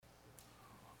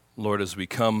Lord, as we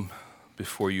come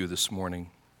before you this morning,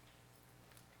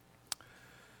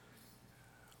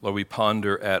 Lord, we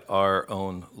ponder at our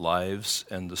own lives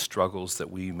and the struggles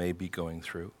that we may be going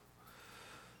through.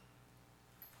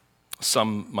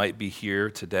 Some might be here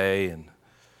today and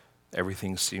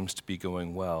everything seems to be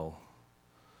going well.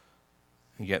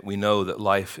 And yet we know that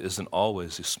life isn't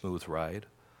always a smooth ride.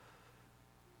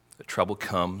 That trouble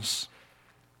comes.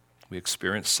 We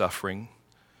experience suffering.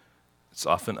 It's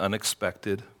often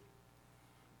unexpected.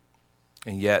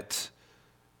 And yet,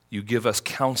 you give us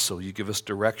counsel, you give us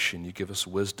direction, you give us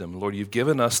wisdom. Lord, you've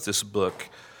given us this book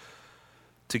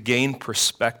to gain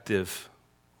perspective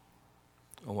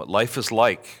on what life is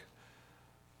like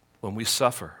when we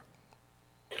suffer,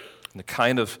 and the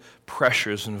kind of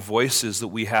pressures and voices that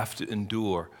we have to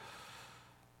endure,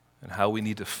 and how we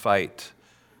need to fight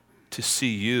to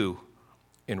see you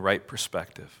in right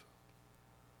perspective.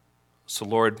 So,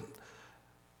 Lord,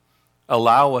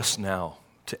 allow us now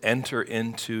to enter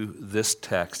into this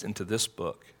text, into this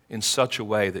book, in such a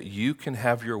way that you can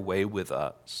have your way with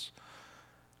us,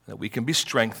 that we can be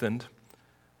strengthened,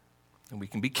 and we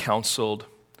can be counseled,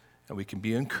 and we can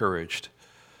be encouraged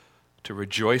to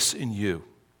rejoice in you,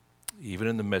 even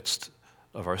in the midst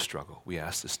of our struggle. We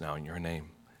ask this now in your name.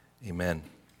 Amen.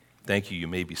 Thank you. You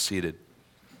may be seated.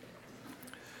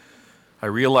 I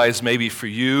realize maybe for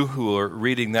you who are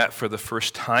reading that for the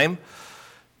first time,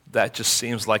 that just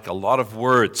seems like a lot of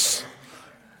words.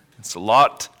 It's a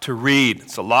lot to read.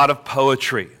 It's a lot of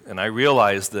poetry. And I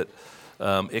realize that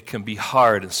it can be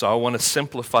hard. And so I want to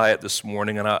simplify it this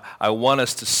morning, and I want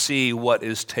us to see what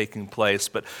is taking place.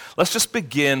 But let's just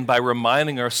begin by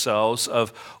reminding ourselves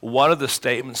of one of the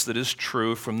statements that is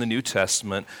true from the New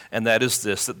Testament, and that is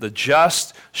this, that the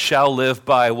just shall live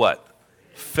by what?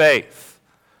 Faith.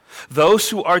 Those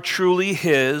who are truly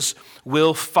his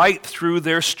will fight through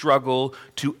their struggle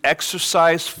to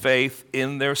exercise faith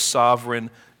in their sovereign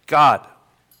God.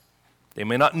 They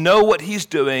may not know what he's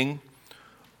doing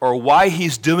or why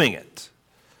he's doing it,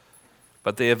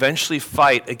 but they eventually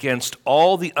fight against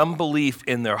all the unbelief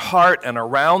in their heart and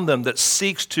around them that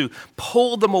seeks to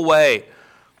pull them away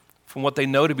from what they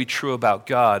know to be true about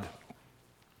God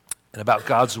and about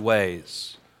God's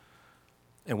ways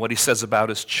and what he says about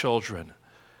his children.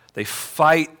 They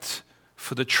fight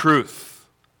for the truth.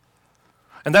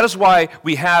 And that is why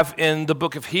we have in the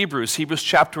book of Hebrews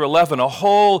chapter 11, a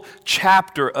whole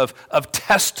chapter of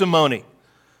testimony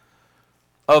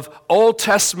of Old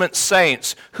Testament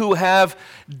saints who have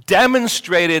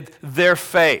demonstrated their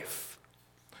faith,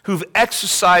 who've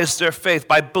exercised their faith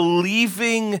by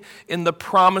believing in the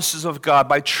promises of God,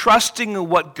 by trusting in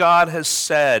what God has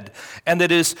said. And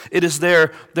it is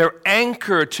their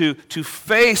anchor to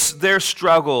face their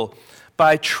struggle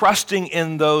by trusting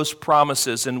in those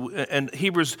promises. And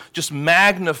Hebrews just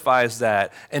magnifies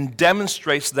that and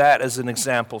demonstrates that as an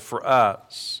example for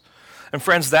us. And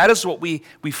friends, that is what we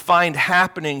find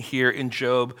happening here in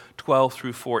Job 12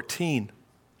 through 14.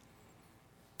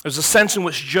 There's a sense in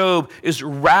which Job is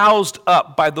roused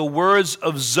up by the words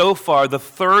of Zophar, the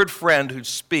third friend who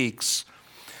speaks,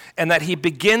 and that he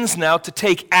begins now to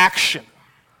take action.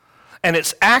 And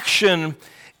it's action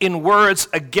in words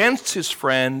against his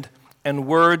friend and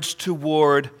words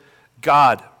toward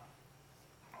God.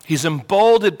 He's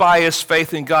emboldened by his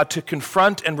faith in God to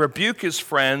confront and rebuke his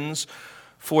friends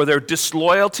for their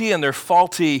disloyalty and their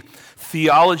faulty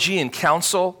theology and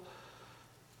counsel,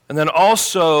 and then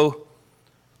also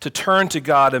to turn to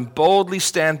God and boldly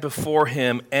stand before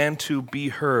him and to be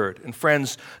heard. And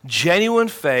friends, genuine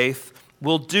faith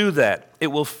will do that. It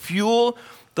will fuel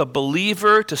the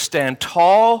believer to stand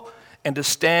tall and to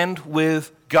stand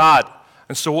with God.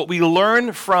 And so what we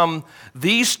learn from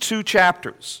these two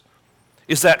chapters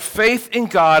is that faith in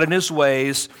God and his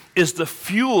ways is the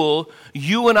fuel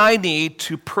you and I need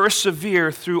to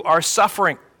persevere through our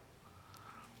suffering.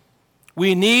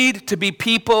 We need to be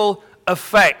people of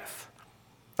faith.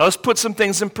 Now let's put some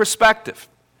things in perspective.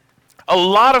 A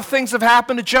lot of things have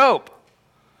happened to Job.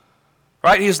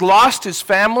 Right? He's lost his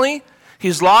family.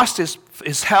 He's lost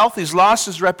his health. He's lost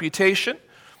his reputation.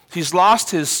 He's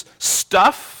lost his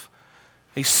stuff.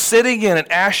 He's sitting in an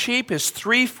ash heap. His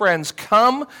three friends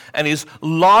come, and he's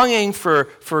longing for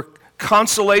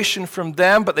consolation from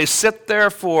them, but they sit there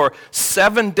for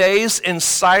 7 days in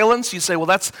silence. You say, well,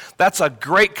 that's a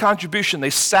great contribution. They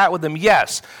sat with him,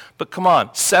 yes. But come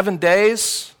on, 7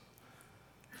 days?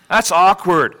 That's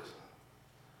awkward.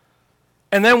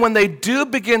 And then when they do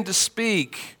begin to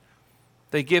speak,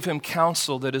 they give him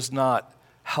counsel that is not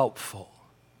helpful.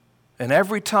 And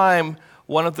every time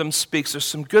one of them speaks, there's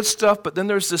some good stuff, but then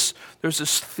there's this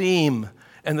theme,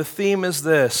 and the theme is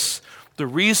this: The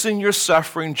reason you're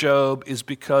suffering, Job, is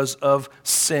because of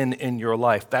sin in your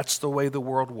life. That's the way the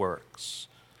world works.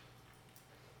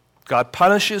 God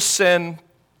punishes sin.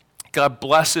 God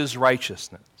blesses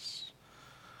righteousness.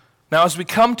 Now, as we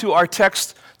come to our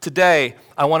text today,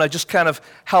 I want to just kind of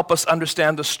help us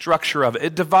understand the structure of it.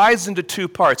 It divides into two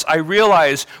parts. I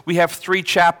realize we have 3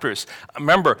 chapters.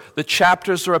 Remember, the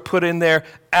chapters are put in there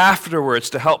afterwards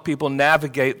to help people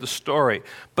navigate the story.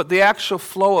 But the actual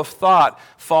flow of thought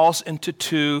falls into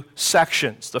 2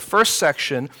 sections. The first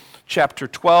section, chapter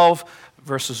 12,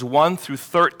 verses 1 through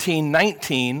 13,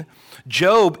 19,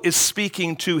 Job is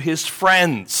speaking to his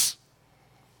friends.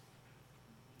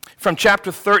 From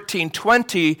chapter 13,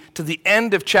 20 to the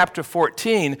end of chapter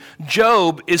 14,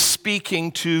 Job is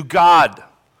speaking to God.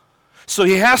 So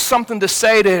he has something to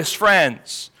say to his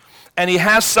friends, and he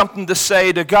has something to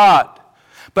say to God.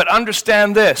 But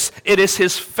understand this, it is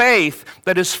his faith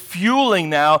that is fueling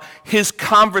now his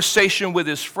conversation with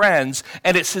his friends,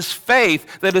 and it's his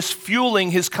faith that is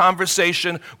fueling his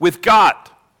conversation with God.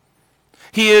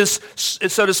 He is,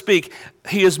 so to speak,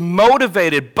 he is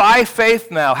motivated by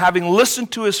faith now, having listened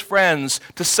to his friends,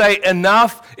 to say,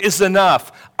 enough is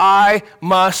enough. I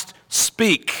must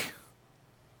speak.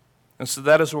 And so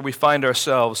that is where we find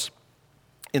ourselves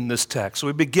in this text. So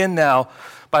we begin now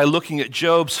by looking at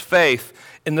Job's faith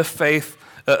in the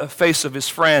face of his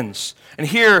friends. And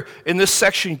here in this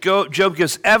section, Job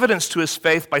gives evidence to his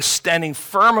faith by standing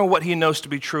firm on what he knows to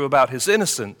be true about his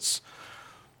innocence,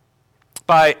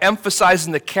 by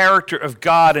emphasizing the character of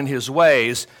God and his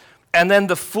ways, and then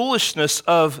the foolishness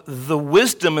of the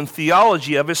wisdom and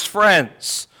theology of his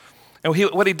friends. And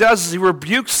what he does is he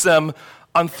rebukes them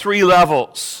on 3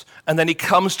 levels, and then he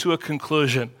comes to a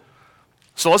conclusion.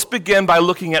 So let's begin by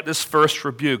looking at this first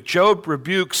rebuke. Job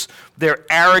rebukes their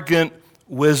arrogant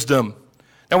wisdom.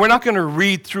 Now, we're not going to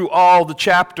read through all the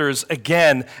chapters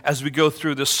again as we go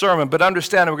through this sermon, but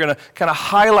understand we're going to kind of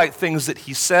highlight things that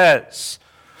he says.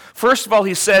 First of all,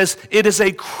 he says, it is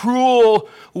a cruel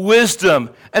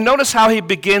wisdom. And notice how he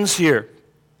begins here.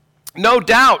 No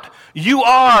doubt, you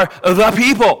are the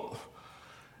people.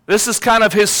 This is kind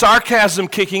of his sarcasm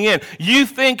kicking in. You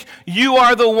think you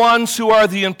are the ones who are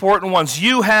the important ones.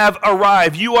 You have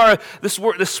arrived. You are, this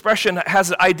expression has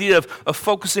an idea of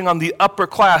focusing on the upper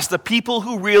class, the people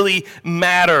who really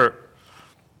matter.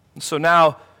 And so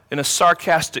now, in a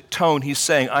sarcastic tone, he's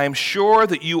saying, I am sure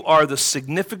that you are the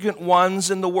significant ones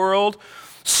in the world,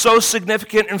 so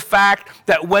significant, in fact,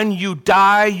 that when you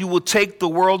die, you will take the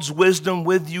world's wisdom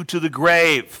with you to the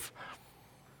grave.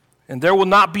 And there will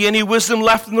not be any wisdom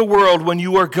left in the world when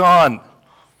you are gone.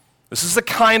 This is the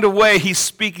kind of way he's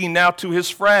speaking now to his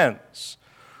friends.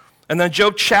 And then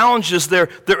Job challenges their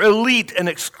elite and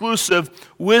exclusive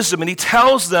wisdom, and he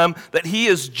tells them that he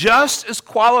is just as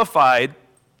qualified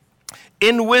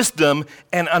in wisdom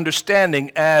and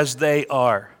understanding as they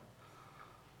are.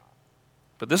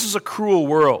 But this is a cruel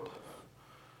world.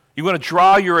 You want to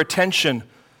draw your attention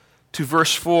to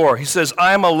verse 4. He says,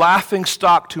 I am a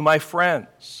laughingstock to my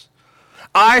friends.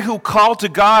 I who called to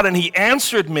God and he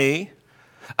answered me,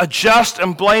 a just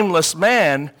and blameless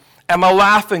man, am a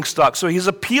laughingstock. So he's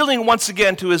appealing once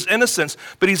again to his innocence,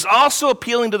 but he's also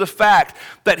appealing to the fact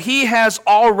that he has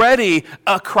already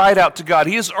cried out to God.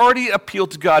 He has already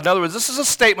appealed to God. In other words, this is a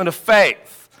statement of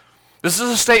faith. This is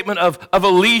a statement of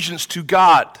allegiance to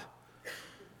God.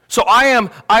 So I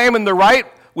am in the right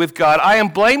with God. I am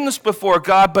blameless before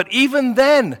God, but even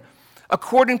then,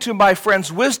 according to my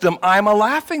friend's wisdom, I am a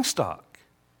laughingstock.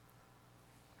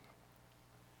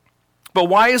 But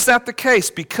why is that the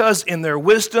case? Because in their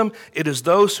wisdom, it is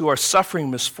those who are suffering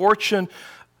misfortune.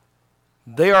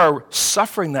 They are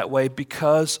suffering that way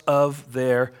because of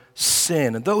their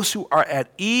sin. And those who are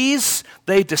at ease,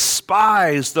 they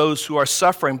despise those who are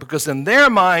suffering, because in their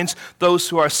minds, those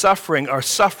who are suffering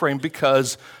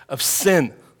because of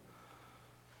sin.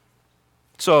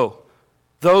 So,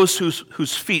 those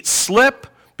whose feet slip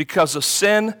because of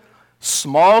sin,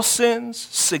 small sins,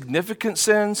 significant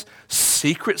sins,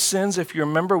 secret sins. If you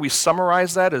remember, we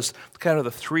summarize that as kind of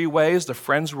the 3 ways the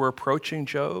friends were approaching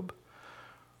Job.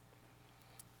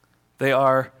 They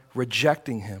are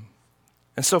rejecting him.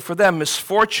 And so for them,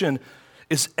 misfortune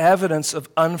is evidence of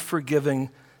unforgiving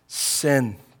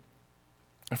sin.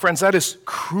 And friends, that is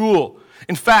cruel.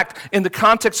 In fact, in the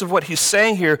context of what he's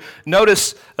saying here,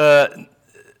 notice how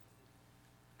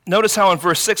in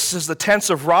verse 6 it says, the tents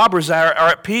of robbers are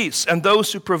at peace, and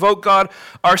those who provoke God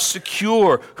are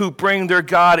secure, who bring their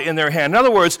God in their hand. In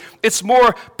other words, it's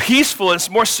more peaceful, it's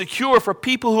more secure for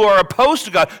people who are opposed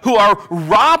to God, who are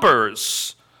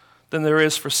robbers, than there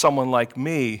is for someone like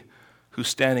me who's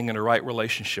standing in a right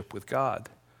relationship with God,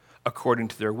 according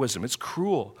to their wisdom. It's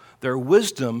cruel. their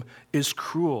wisdom is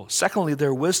cruel. Secondly,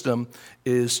 their wisdom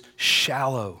is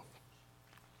shallow.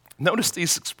 Notice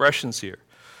these expressions here.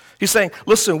 He's saying,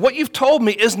 listen, what you've told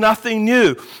me is nothing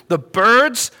new. The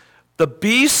birds, the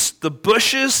beasts, the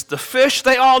bushes, the fish,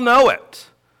 they all know it.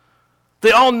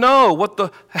 They all know what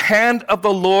the hand of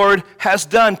the Lord has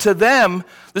done. To them,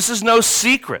 this is no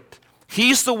secret.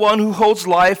 He's the one who holds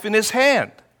life in his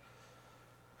hand.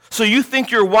 So you think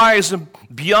you're wise and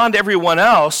beyond everyone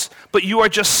else, but you are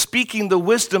just speaking the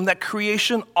wisdom that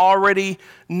creation already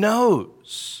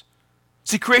knows.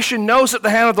 See, creation knows that the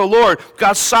hand of the Lord,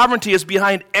 God's sovereignty, is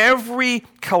behind every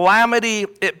calamity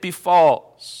it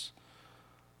befalls.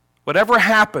 Whatever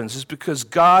happens is because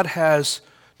God has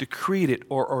decreed it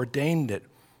or ordained it.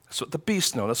 That's what the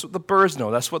beasts know. That's what the birds know.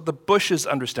 That's what the bushes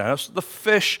understand. That's what the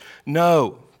fish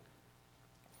know.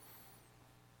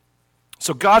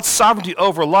 So God's sovereignty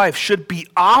over life should be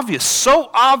obvious,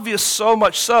 so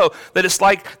much so that it's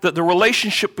like the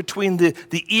relationship between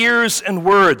the ears and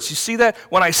words. You see that?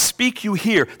 When I speak, you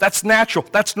hear. That's natural.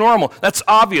 That's normal. That's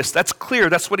obvious. That's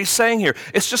clear. That's what he's saying here.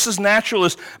 It's just as natural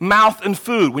as mouth and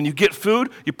food. When you get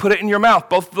food, you put it in your mouth.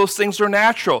 Both of those things are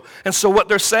natural. And so what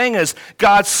they're saying is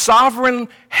God's sovereign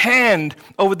hand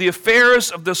over the affairs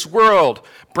of this world,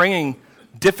 bringing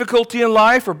difficulty in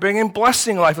life or bringing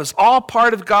blessing in life, is all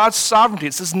part of God's sovereignty.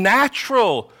 It's as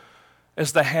natural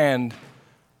as the hand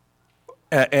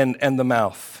and the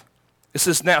mouth. It's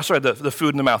as the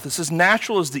food in the mouth. It's as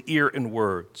natural as the ear and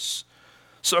words.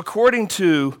 So according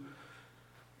to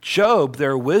Job,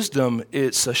 their wisdom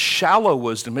is a shallow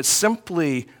wisdom. It's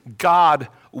simply God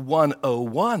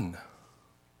 101.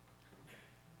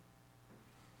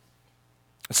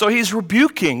 So he's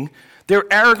rebuking their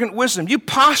arrogant wisdom. You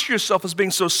posture yourself as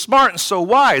being so smart and so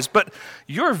wise, but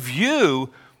your view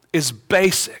is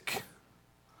basic.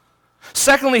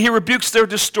 Secondly, he rebukes their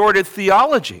distorted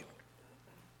theology.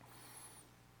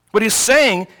 What he's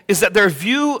saying is that their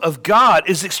view of God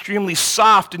is extremely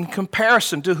soft in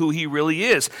comparison to who he really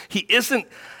is. He isn't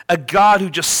a God who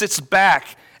just sits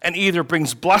back and either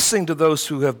brings blessing to those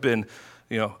who have been,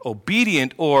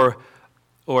 obedient or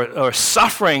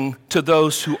suffering to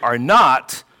those who are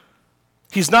not.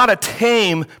 He's not a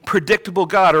tame, predictable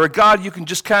God, or a God you can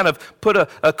just kind of put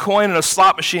a coin in a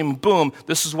slot machine and boom,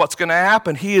 this is what's going to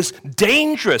happen. He is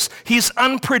dangerous. He's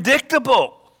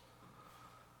unpredictable.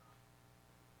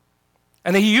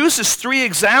 And he uses 3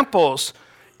 examples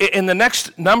in the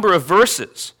next number of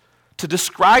verses to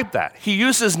describe that. He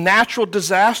uses natural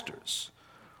disasters.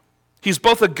 He's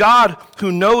both a God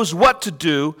who knows what to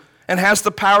do and has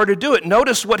the power to do it.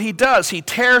 Notice what he does. He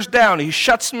tears down. He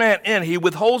shuts man in. He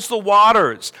withholds the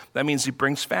waters. That means he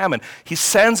brings famine. He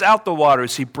sends out the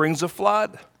waters. He brings a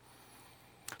flood.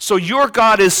 So your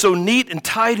God is so neat and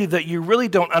tidy that you really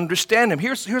don't understand him.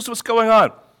 Here's what's going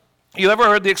on. You ever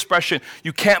heard the expression,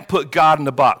 you can't put God in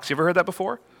the box? You ever heard that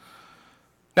before?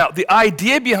 Now, the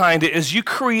idea behind it is you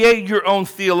create your own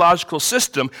theological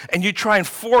system and you try and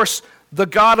force the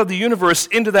God of the universe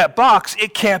into that box.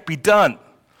 It can't be done.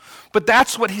 But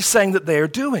that's what he's saying that they are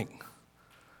doing.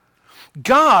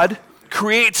 God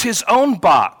creates his own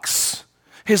box.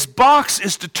 His box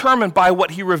is determined by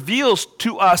what he reveals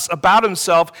to us about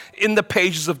himself in the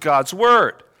pages of God's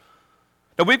word.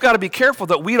 Now, we've got to be careful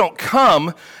that we don't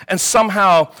come and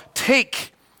somehow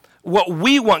take what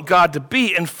we want God to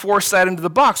be and force that into the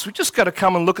box. We just got to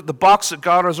come and look at the box that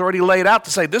God has already laid out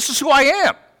to say, this is who I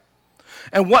am.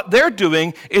 And what they're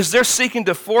doing is they're seeking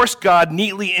to force God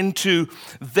neatly into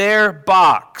their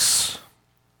box.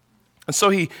 And so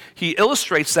he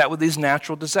illustrates that with these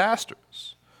natural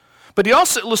disasters. But he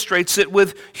also illustrates it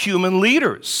with human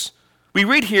leaders. We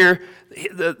read here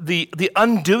the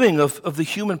undoing of the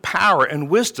human power and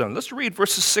wisdom. Let's read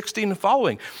verses 16 and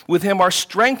following. With him are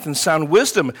strength and sound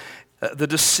wisdom. The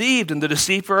deceived and the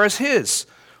deceiver are as his.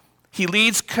 He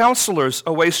leads counselors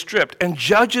away stripped, and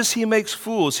judges he makes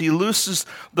fools. He looses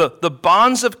the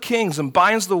bonds of kings and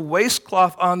binds the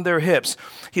waistcloth on their hips.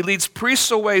 He leads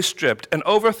priests away stripped and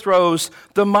overthrows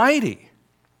the mighty.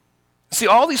 See,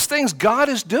 all these things God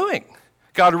is doing.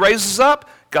 God raises up,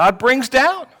 God brings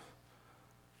down.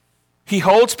 He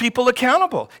holds people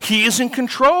accountable. He is in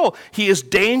control. He is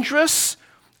dangerous,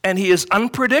 and he is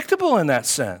unpredictable in that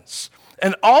sense.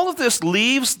 And all of this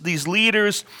leaves these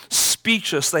leaders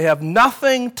speechless. They have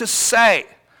nothing to say.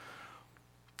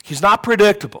 He's not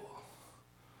predictable.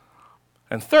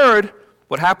 And third,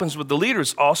 what happens with the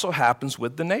leaders also happens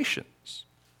with the nations.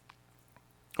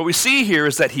 What we see here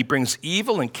is that he brings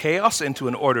evil and chaos into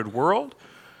an ordered world.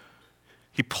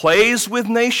 He plays with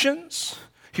nations.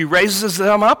 He raises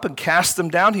them up and casts them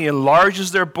down. He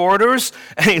enlarges their borders,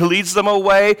 and he leads them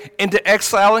away into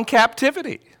exile and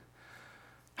captivity.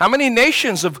 How many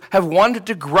nations have wanted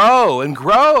to grow and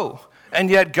grow, and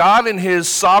yet God in his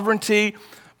sovereignty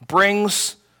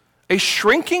brings a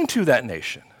shrinking to that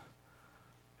nation?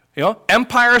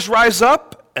 Empires rise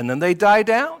up and then they die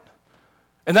down.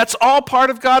 And that's all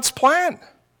part of God's plan.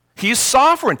 He's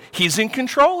sovereign. He's in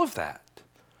control of that.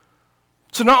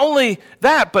 So not only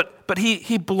that, but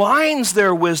he blinds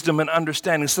their wisdom and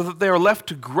understanding so that they are left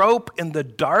to grope in the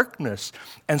darkness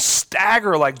and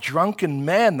stagger like drunken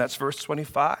men. That's verse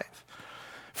 25.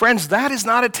 Friends, that is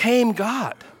not a tame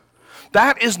God.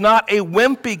 That is not a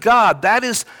wimpy God. That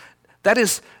is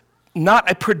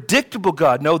not a predictable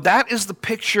God. No, that is the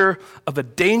picture of a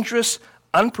dangerous,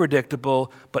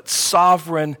 unpredictable, but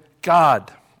sovereign God.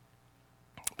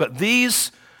 But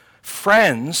these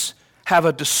friends have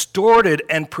a distorted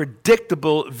and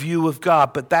predictable view of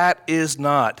God, but that is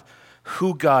not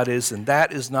who God is, and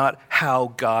that is not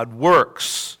how God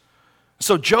works.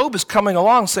 So Job is coming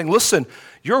along saying, listen,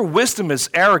 your wisdom is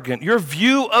arrogant. Your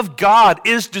view of God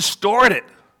is distorted.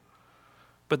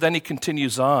 But then he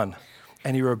continues on,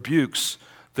 and he rebukes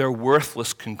their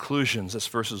worthless conclusions. That's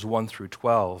verses 1 through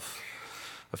 12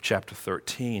 of chapter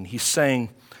 13. He's saying,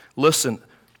 listen,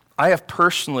 I have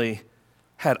personally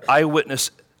had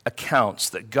eyewitness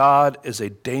accounts that God is a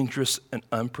dangerous and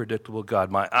unpredictable God.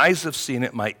 My eyes have seen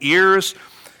it. My ears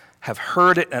have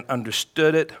heard it and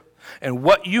understood it. And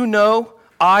what you know,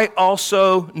 I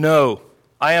also know.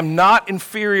 I am not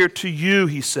inferior to you,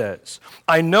 he says.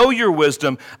 I know your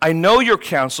wisdom. I know your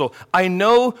counsel. I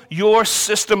know your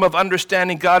system of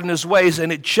understanding God and his ways,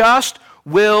 and it just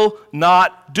will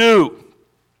not do.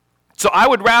 So I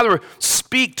would rather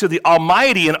speak to the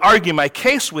Almighty and argue my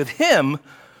case with him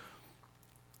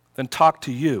than talk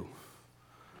to you.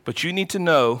 But you need to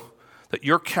know that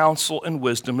your counsel and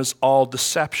wisdom is all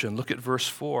deception. Look at verse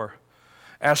 4.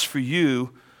 As for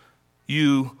you,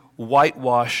 you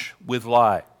whitewash with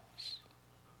lies.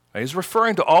 Now, he's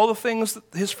referring to all the things that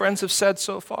his friends have said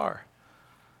so far.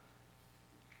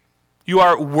 You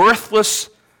are worthless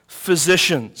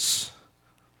physicians.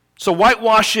 So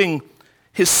whitewashing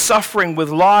his suffering with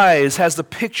lies has the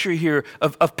picture here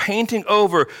of painting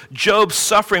over Job's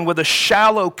suffering with a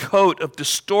shallow coat of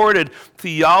distorted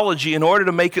theology in order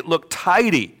to make it look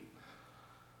tidy.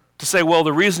 To say, well,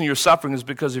 the reason you're suffering is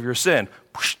because of your sin.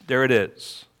 There it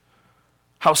is.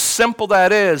 How simple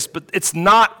that is, but it's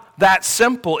not that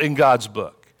simple in God's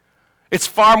book. It's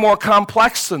far more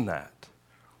complex than that.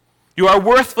 You are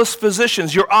worthless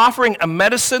physicians. You're offering a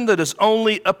medicine that is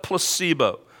only a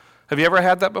placebo. Have you ever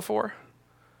had that before?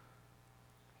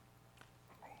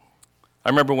 I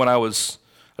remember when I was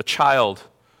a child,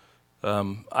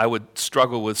 I would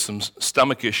struggle with some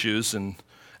stomach issues, and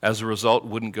as a result,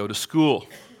 wouldn't go to school.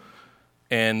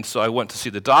 And so I went to see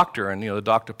the doctor, and the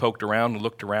doctor poked around and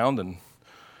looked around,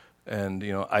 and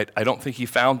I don't think he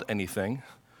found anything.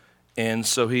 And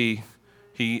so he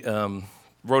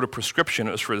wrote a prescription.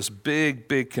 It was for this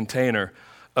big container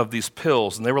of these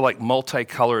pills, and they were like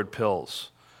multicolored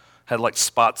pills, had like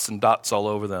spots and dots all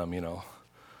over them,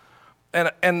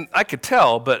 And I could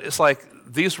tell, but it's like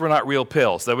these were not real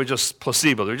pills. They were just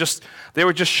placebo. They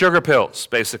were just sugar pills,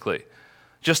 basically,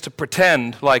 just to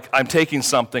pretend like I'm taking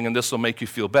something and this will make you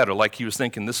feel better, like he was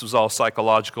thinking this was all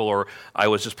psychological or I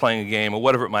was just playing a game or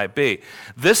whatever it might be.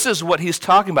 This is what he's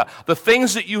talking about. The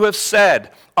things that you have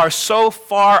said are so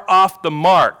far off the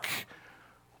mark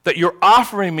that you're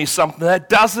offering me something that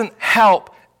doesn't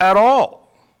help at all.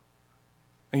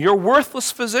 And you're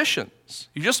worthless physicians.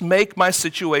 You just make my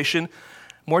situation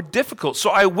more difficult. So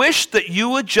I wish that you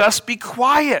would just be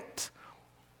quiet.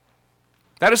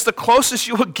 That is the closest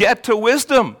you will get to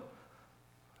wisdom.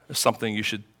 It's something you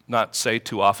should not say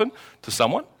too often to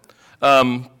someone.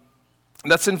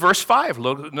 That's in verse 5.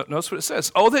 Notice what it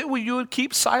says. Oh, that you would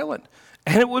keep silent,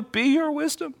 and it would be your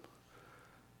wisdom.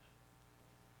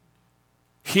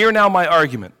 Hear now my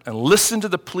argument, and listen to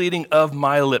the pleading of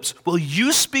my lips. Will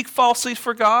you speak falsely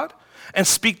for God and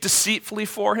speak deceitfully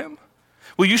for him?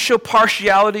 Will you show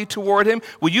partiality toward him?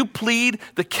 Will you plead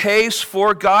the case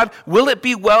for God? Will it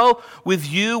be well with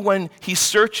you when he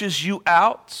searches you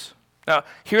out? Now,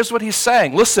 here's what he's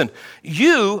saying. Listen,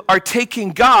 you are taking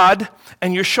God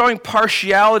and you're showing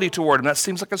partiality toward him. That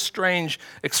seems like a strange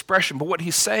expression, but what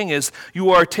he's saying is you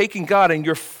are taking God and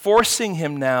you're forcing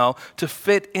him now to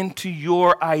fit into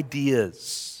your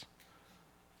ideas.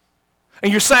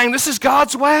 And you're saying this is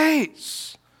God's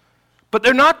ways, but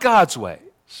they're not God's ways.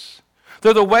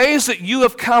 They're the ways that you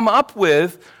have come up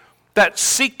with that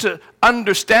seek to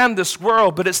understand this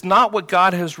world, but it's not what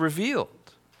God has revealed.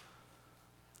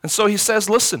 And so he says,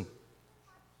 listen,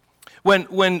 when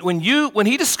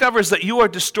he discovers that you are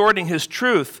distorting his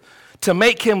truth to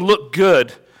make him look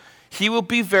good, he will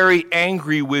be very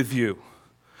angry with you.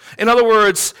 In other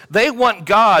words, they want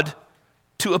God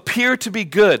to appear to be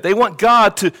good. They want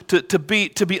God to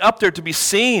be up there, to be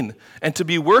seen, and to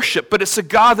be worshiped. But it's a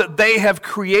God that they have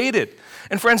created.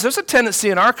 And friends, there's a tendency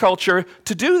in our culture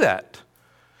to do that.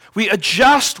 We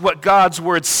adjust what God's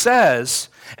word says,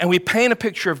 and we paint a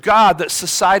picture of God that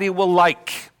society will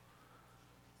like.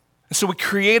 And so we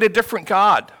create a different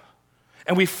God.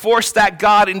 And we force that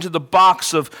God into the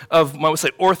box of I would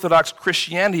say, Orthodox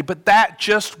Christianity, but that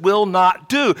just will not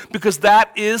do, because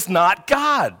that is not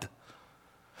God.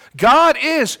 God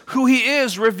is who he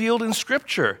is revealed in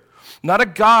Scripture, not a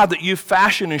God that you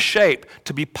fashion and shape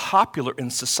to be popular in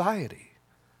society.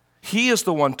 He is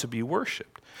the one to be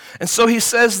worshiped. And so he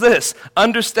says this,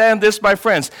 understand this, my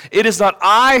friends, it is not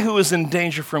I who is in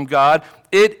danger from God,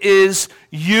 it is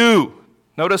you.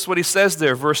 Notice what he says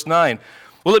there, verse 9.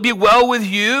 Will it be well with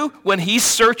you when he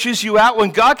searches you out?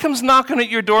 When God comes knocking at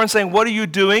your door and saying, what are you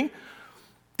doing?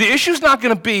 The issue's not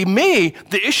going to be me.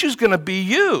 The issue's going to be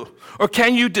you. Or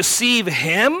can you deceive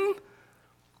him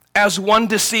as one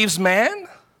deceives man?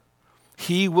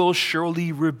 He will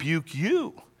surely rebuke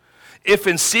you. If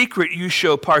in secret you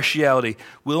show partiality,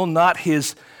 will not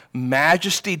his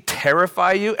majesty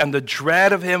terrify you and the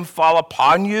dread of him fall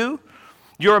upon you?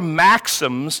 Your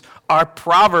maxims are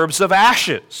proverbs of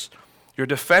ashes. Your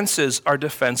defenses are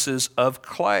defenses of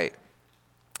clay.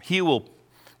 He will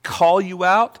call you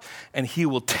out and he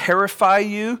will terrify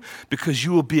you because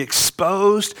you will be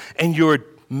exposed, and your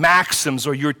maxims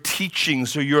or your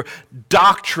teachings or your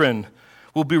doctrine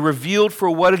will be revealed for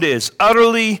what it is,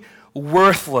 utterly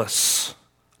worthless,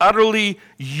 utterly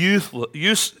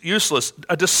useless,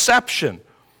 a deception.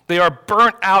 They are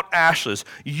burnt out ashes,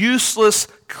 useless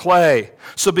clay.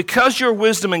 So because your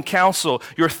wisdom and counsel,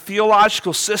 your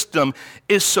theological system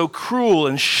is so cruel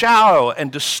and shallow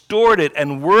and distorted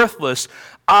and worthless,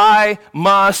 I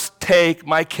must take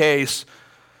my case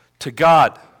to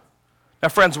God. Now,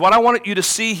 friends, what I want you to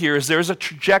see here is there's a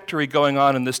trajectory going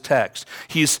on in this text.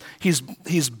 He's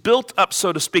built up,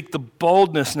 so to speak, the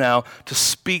boldness now to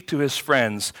speak to his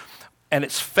friends. And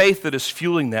it's faith that is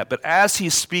fueling that. But as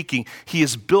he's speaking, he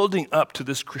is building up to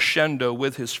this crescendo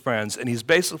with his friends. And he's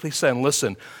basically saying,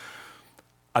 listen,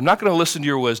 I'm not going to listen to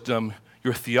your wisdom.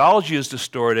 Your theology is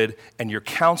distorted, and your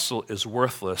counsel is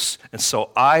worthless. And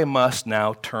so I must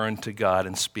now turn to God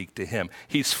and speak to him.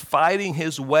 He's fighting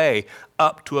his way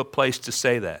up to a place to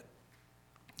say that.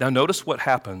 Now notice what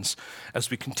happens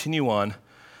as we continue on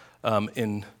Oh,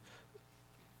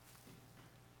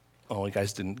 you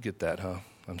guys didn't get that, huh?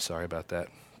 I'm sorry about that.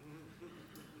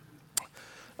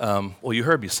 Well, you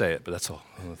heard me say it, but that's all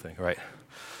another thing, right?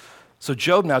 So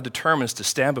Job now determines to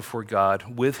stand before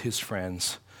God with his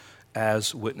friends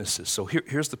as witnesses. So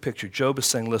here's the picture. Job is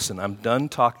saying, listen, I'm done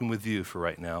talking with you for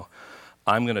right now.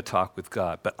 I'm going to talk with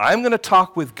God. But I'm going to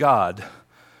talk with God,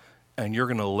 and you're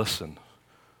going to listen.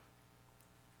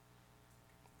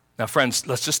 Now, friends,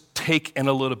 let's just take in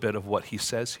a little bit of what he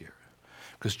says here.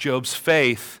 Because Job's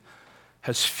faith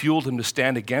has fueled him to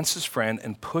stand against his friend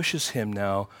and pushes him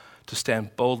now to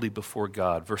stand boldly before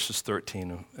God. Verses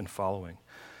 13 and following.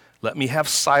 Let me have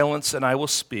silence and I will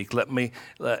speak. Let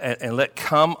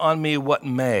come on me what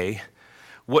may.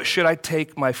 Why should I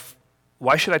take my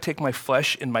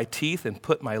flesh in my teeth and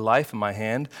put my life in my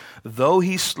hand? Though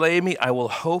he slay me, I will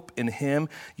hope in him,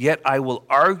 yet I will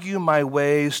argue my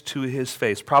ways to his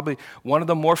face. Probably one of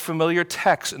the more familiar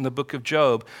texts in the book of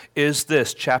Job is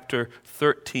this, chapter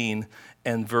 13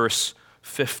 and verse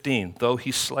 15. Though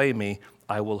he slay me,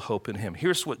 I will hope in him.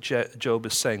 Here's what Job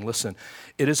is saying. Listen,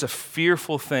 it is a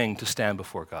fearful thing to stand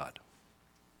before God.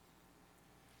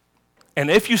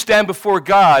 And if you stand before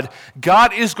God,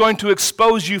 God is going to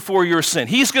expose you for your sin.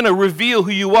 He's going to reveal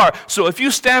who you are. So if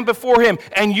you stand before him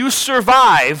and you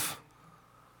survive,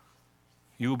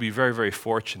 you will be very, very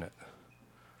fortunate.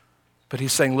 But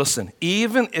he's saying, listen,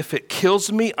 even if it kills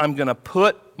me, I'm going to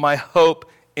put my hope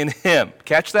in him.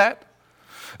 Catch that?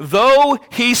 Though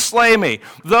he slay me,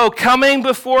 though coming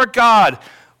before God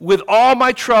with all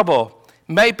my trouble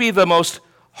may be the most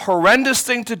horrendous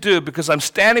thing to do because I'm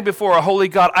standing before a holy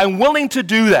God, I'm willing to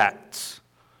do that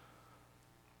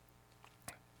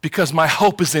because my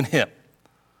hope is in him.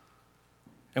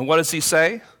 And what does he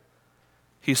say?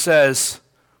 He says,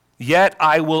 yet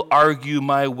I will argue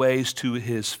my ways to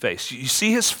his face. You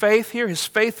see his faith here? His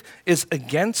faith is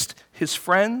against his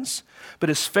friends, but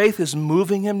his faith is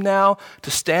moving him now to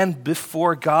stand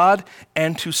before God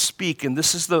and to speak. And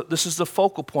this is the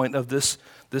focal point of this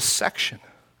section.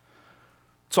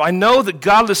 So I know that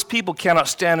godless people cannot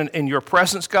stand in your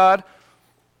presence, God,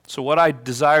 So what I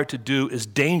desire to do is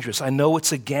dangerous. I know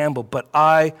it's a gamble, but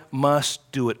I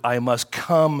must do it. I must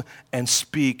come and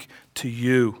speak to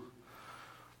you.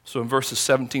 So in verses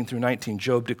 17 through 19,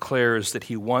 Job declares that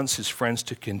he wants his friends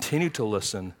to continue to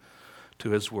listen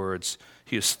to his words.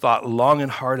 He has thought long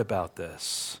and hard about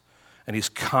this, and he's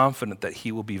confident that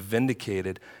he will be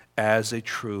vindicated as a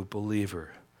true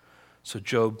believer. So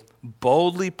Job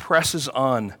boldly presses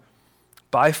on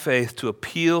by faith to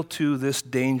appeal to this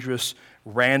dangerous,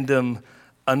 random,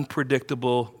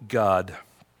 unpredictable God.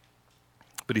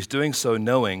 But he's doing so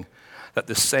knowing that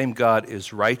the same God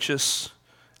is righteous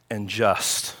and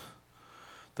just.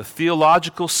 The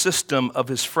theological system of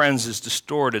his friends is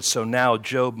distorted, so now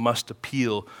Job must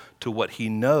appeal to what he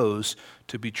knows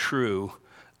to be true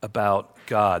about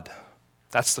God.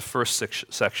 That's the first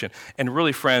section. And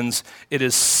really, friends, it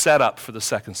is set up for the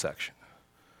second section.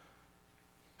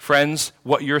 Friends,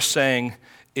 what you're saying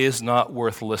is not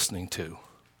worth listening to.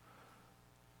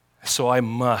 So I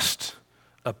must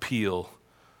appeal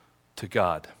to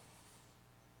God.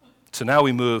 So now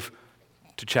we move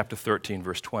to chapter 13,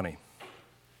 verse 20.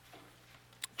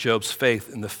 Job's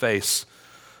faith in the face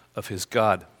of his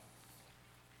God.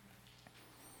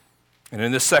 And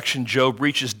in this section, Job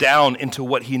reaches down into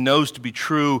what he knows to be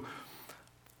true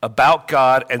about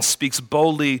God and speaks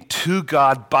boldly to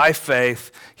God by faith.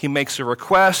 He makes a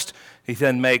request. He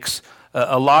then makes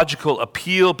a logical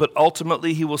appeal, but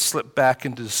ultimately he will slip back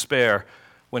into despair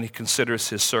when he considers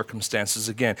his circumstances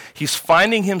again. He's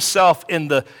finding himself in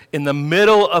the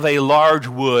middle of a large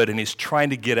wood, and he's trying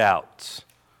to get out.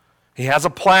 He has a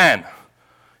plan.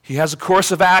 He has a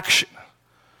course of action,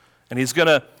 and he's going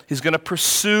to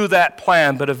pursue that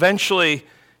plan, but eventually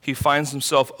he finds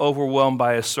himself overwhelmed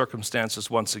by his circumstances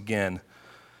once again,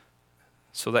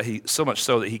 so much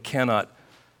so that he cannot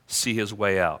see his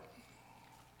way out.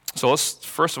 So let's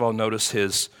first of all notice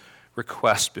his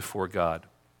request before God.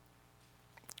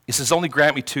 He says, "Only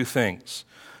grant me two things,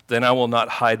 then I will not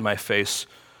hide myself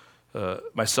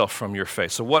from your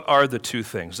face." So what are the two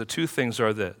things? The two things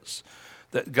are this: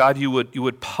 that God, you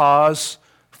would pause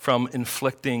from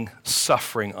inflicting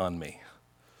suffering on me.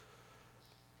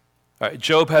 All right,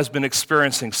 Job has been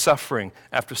experiencing suffering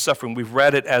after suffering. We've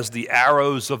read it as the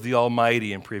arrows of the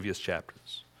Almighty in previous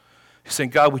chapters. He's saying,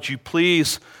 God, would you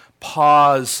please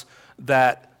pause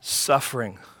that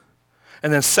suffering?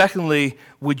 And then secondly,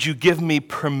 would you give me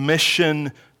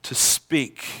permission to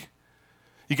speak?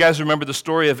 You guys remember the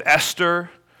story of Esther?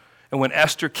 And when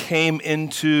Esther came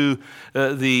into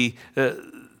the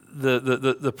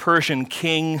Persian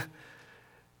king,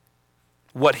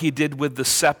 what he did with the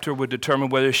scepter would determine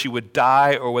whether she would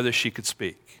die or whether she could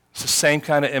speak. It's the same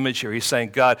kind of image here. He's saying,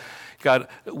 God,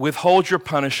 withhold your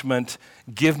punishment.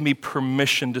 Give me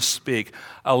permission to speak.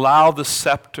 Allow the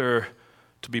scepter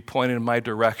to be pointed in my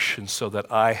direction so that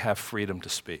I have freedom to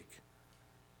speak.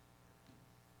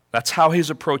 That's how he's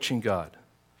approaching God.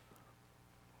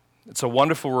 It's a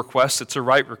wonderful request. It's a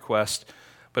right request,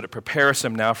 but it prepares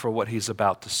him now for what he's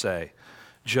about to say.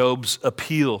 Job's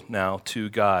appeal now to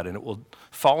God, and it will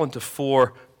fall into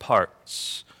 4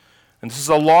 parts. And this is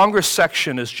a longer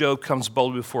section as Job comes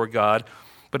boldly before God,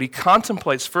 but he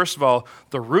contemplates, first of all,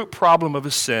 the root problem of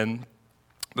his sin,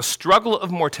 the struggle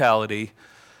of mortality,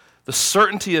 the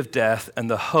certainty of death, and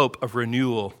the hope of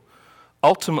renewal,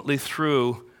 ultimately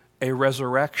through a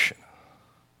resurrection.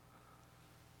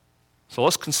 So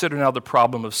let's consider now the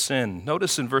problem of sin.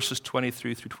 Notice in verses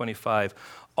 23 through 25,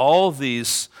 all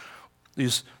these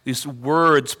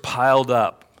words piled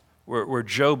up where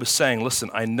Job is saying, listen,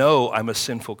 I know I'm a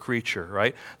sinful creature,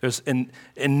 right? There's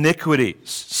iniquities,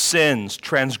 sins,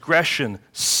 transgression,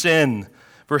 sin.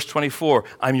 Verse 24,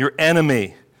 I'm your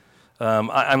enemy.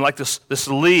 I'm like this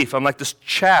leaf. I'm like this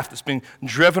chaff that's being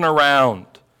driven around.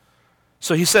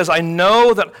 So he says, I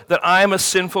know that I'm a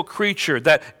sinful creature,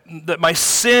 that my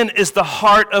sin is the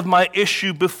heart of my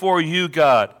issue before you,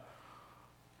 God.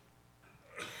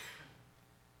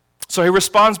 So he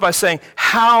responds by saying,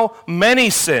 how many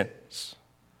sins?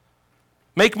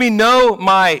 Make me know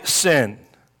my sin.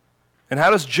 And how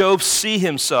does Job see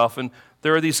himself? And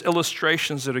there are these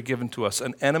illustrations that are given to us.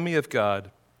 An enemy of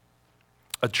God,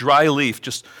 a dry leaf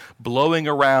just blowing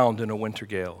around in a winter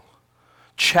gale,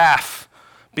 chaff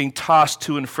being tossed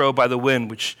to and fro by the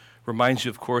wind, which reminds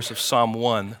you, of course, of Psalm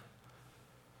 1.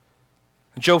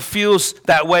 Job feels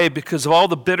that way because of all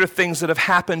the bitter things that have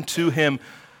happened to him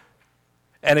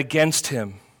and against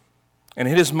him. And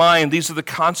in his mind, these are the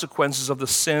consequences of the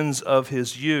sins of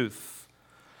his youth.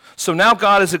 So now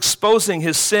God is exposing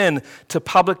his sin to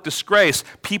public disgrace.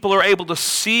 People are able to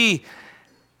see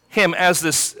him as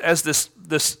this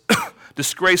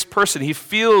disgraced person. He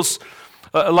feels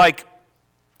like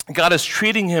God is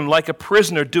treating him like a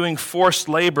prisoner doing forced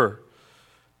labor,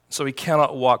 so he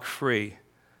cannot walk free.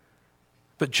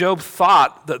 But Job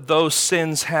thought that those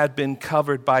sins had been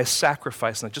covered by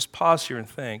sacrifice. Now just pause here and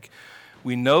think.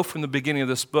 We know from the beginning of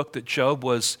this book that Job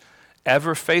was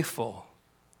ever faithful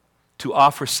to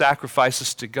offer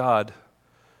sacrifices to God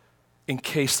in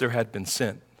case there had been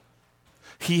sin.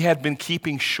 He had been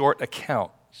keeping short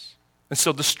accounts. And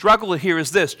so the struggle here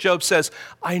is this. Job says,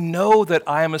 I know that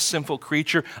I am a sinful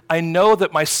creature. I know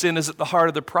that my sin is at the heart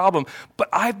of the problem, but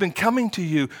I've been coming to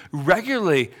you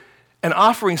regularly and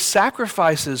offering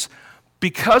sacrifices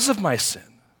because of my sin.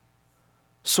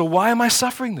 So why am I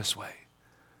suffering this way?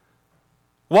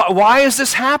 Why is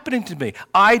this happening to me?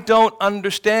 I don't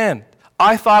understand.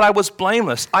 I thought I was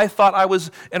blameless. I thought I was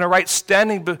in a right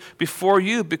standing before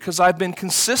you because I've been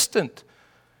consistent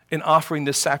in offering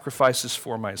the sacrifices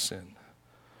for my sin.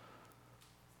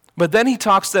 But then he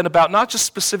talks then about not just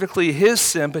specifically his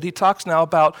sin, but he talks now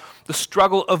about the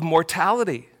struggle of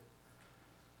mortality.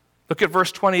 Look at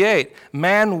verse 28.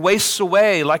 Man wastes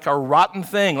away like a rotten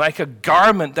thing, like a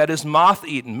garment that is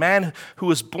moth-eaten. Man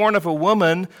who is born of a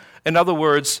woman, in other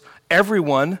words,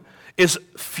 everyone, is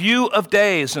few of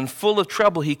days and full of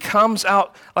trouble. He comes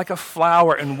out like a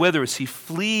flower and withers. He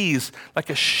flees like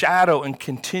a shadow and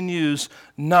continues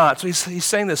not. So he's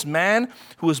saying this, man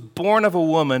who is born of a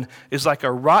woman is like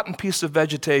a rotten piece of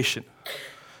vegetation,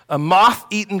 a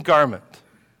moth-eaten garment,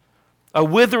 a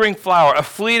withering flower, a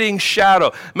fleeting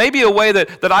shadow. Maybe a way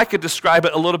that I could describe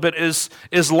it a little bit is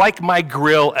like my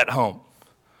grill at home.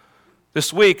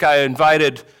 This week I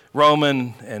invited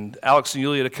Roman and Alex and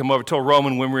Yulia to come over. I told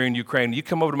Roman when we were in Ukraine, you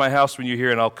come over to my house when you're here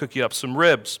and I'll cook you up some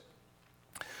ribs.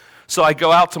 So I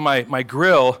go out to my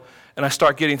grill and I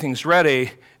start getting things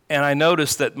ready, and I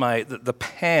notice that the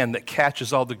pan that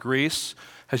catches all the grease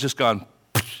has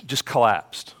just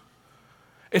collapsed.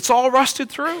 It's all rusted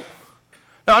through.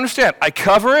 Now understand, I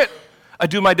cover it, I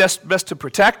do my best to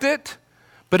protect it,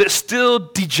 but it still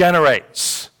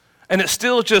degenerates and it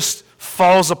still just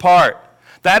falls apart.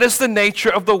 That is the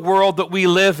nature of the world that we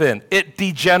live in. It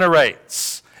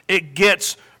degenerates. It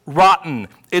gets rotten.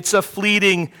 It's a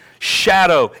fleeting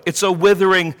shadow. It's a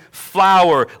withering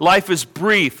flower. Life is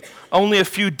brief, only a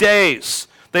few days.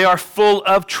 They are full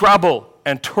of trouble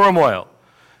and turmoil.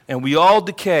 And we all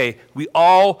decay. We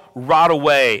all rot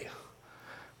away.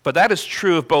 But that is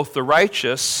true of both the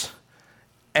righteous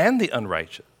and the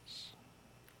unrighteous.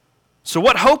 So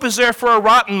what hope is there for a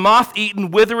rotten,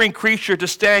 moth-eaten, withering creature to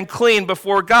stand clean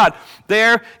before God?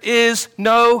 There is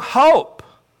no hope.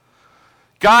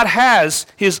 God has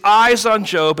his eyes on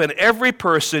Job, and every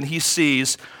person he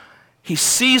sees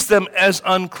them as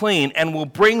unclean and will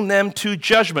bring them to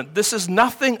judgment. This is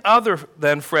nothing other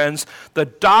than, friends, the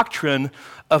doctrine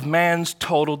of man's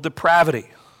total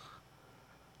depravity.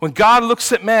 When God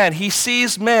looks at man, he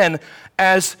sees men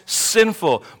as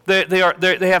sinful. They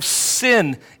have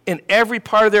sin in every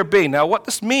part of their being. Now, what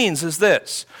this means is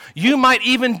this. You might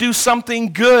even do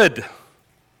something good,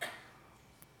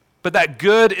 but that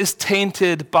good is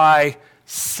tainted by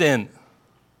sin.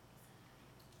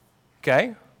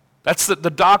 Okay? That's the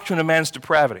doctrine of man's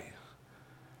depravity.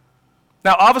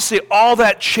 Now, obviously, all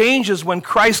that changes when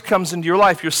Christ comes into your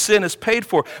life. Your sin is paid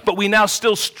for, but we now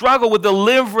still struggle with the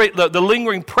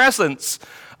lingering presence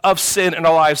of sin in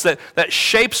our lives that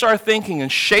shapes our thinking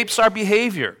and shapes our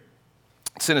behavior.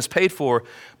 Sin is paid for,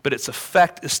 but its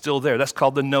effect is still there. That's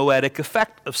called the noetic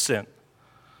effect of sin.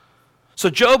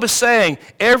 So Job is saying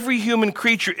every human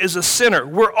creature is a sinner.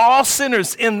 We're all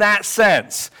sinners in that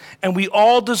sense, and we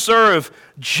all deserve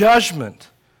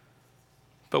judgment.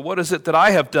 But what is it that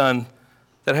I have done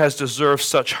that has deserved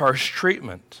such harsh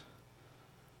treatment?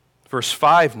 Verse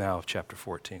 5 now of chapter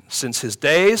 14. Since his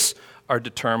days are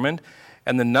determined,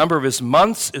 and the number of his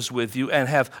months is with you, and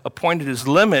have appointed his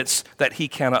limits that he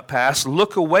cannot pass,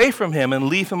 look away from him and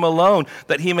leave him alone,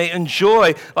 that he may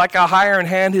enjoy like a hired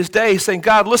hand his days. Saying,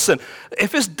 God, listen,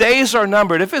 if his days are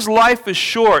numbered, if his life is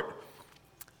short,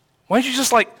 why don't you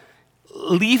just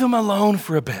leave him alone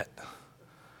for a bit,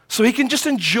 so he can just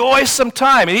enjoy some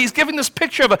time? And he's giving this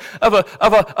picture of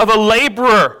a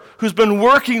laborer who's been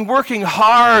working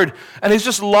hard, and he's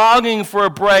just longing for a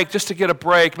break, just to get a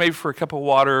break, maybe for a cup of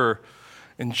water, or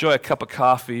enjoy a cup of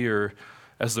coffee, or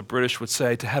as the British would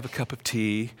say, to have a cup of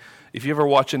tea. If you ever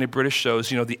watch any British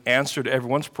shows, you know the answer to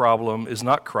everyone's problem is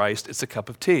not Christ, it's a cup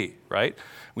of tea, right?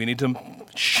 We need to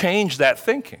change that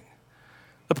thinking.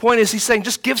 The point is, he's saying,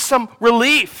 just give some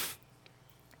relief.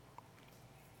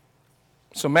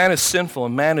 So man is sinful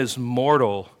and man is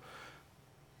mortal,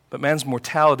 but man's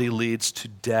mortality leads to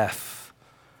death,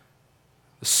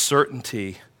 the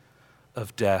certainty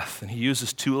of death. And he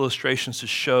uses two illustrations to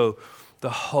show the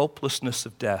hopelessness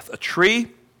of death. A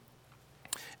tree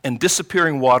and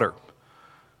disappearing water.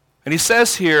 And he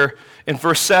says here in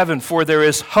verse 7, for there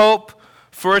is hope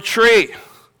for a tree.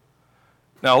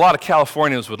 Now, a lot of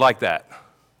Californians would like that.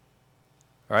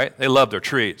 All right? They love their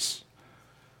trees.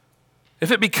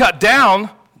 If it be cut down,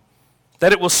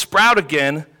 that it will sprout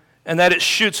again, and that its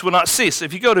shoots will not cease.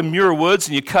 If you go to Muir Woods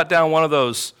and you cut down one of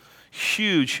those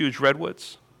huge, huge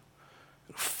redwoods,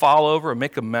 it'll fall over and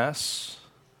make a mess.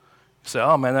 You say,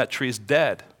 oh man, that tree's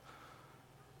dead.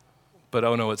 But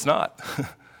oh no, it's not. A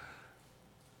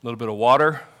little bit of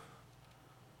water,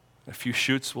 a few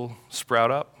shoots will sprout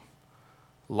up.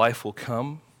 Life will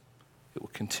come, it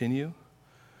will continue,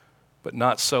 but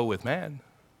not so with man.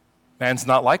 Man's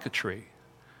not like a tree.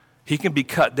 He can be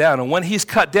cut down, and when he's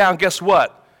cut down, guess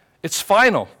what? It's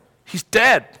final. He's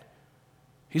dead.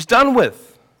 He's done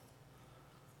with.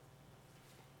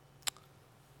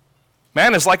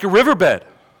 Man is like a riverbed.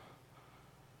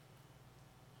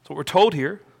 That's what we're told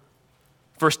here.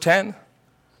 Verse 10,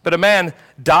 but a man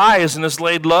dies and is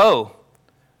laid low.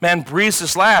 Man breathes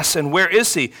his last, and where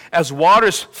is he? As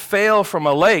waters fail from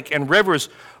a lake and rivers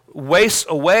waste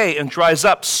away and dries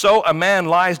up, so a man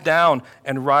lies down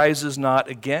and rises not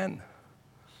again.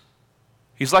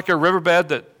 He's like a riverbed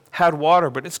that had water,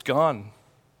 but it's gone.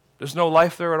 There's no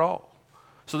life there at all.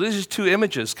 So these are two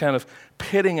images kind of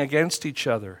pitting against each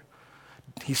other.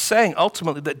 He's saying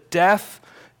ultimately that death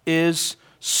is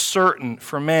certain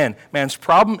for man. Man's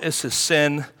problem is his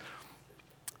sin.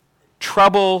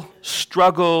 Trouble,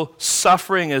 struggle,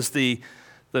 suffering is the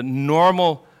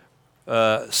normal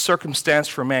circumstance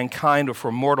for mankind or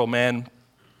for mortal man,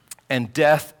 and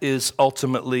death is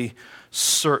ultimately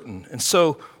certain. And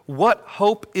so, what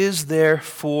hope is there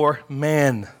for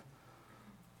man?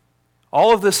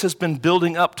 All of this has been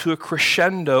building up to a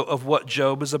crescendo of what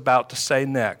Job is about to say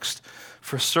next,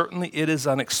 for certainly it is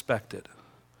unexpected.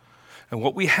 And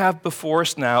what we have before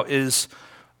us now is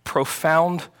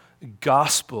profound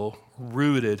gospel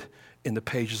rooted in the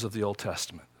pages of the Old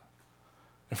Testament.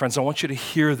 And friends, I want you to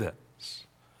hear this.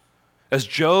 As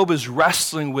Job is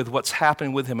wrestling with what's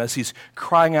happening with him, as he's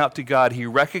crying out to God, he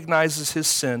recognizes his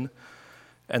sin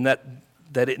and that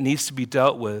it needs to be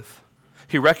dealt with.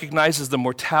 He recognizes the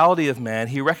mortality of man.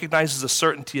 He recognizes the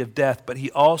certainty of death, but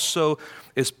he also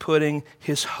is putting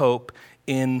his hope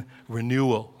in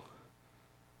renewal.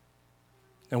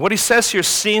 And what he says here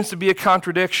seems to be a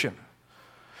contradiction.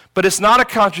 But it's not a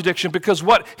contradiction because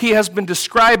what he has been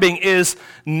describing is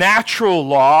natural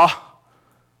law,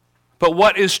 but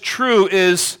what is true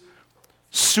is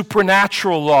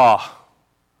supernatural law.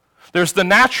 There's the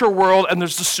natural world and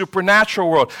there's the supernatural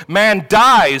world. Man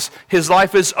dies, his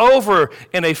life is over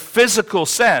in a physical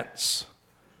sense.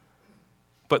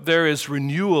 But there is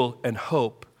renewal and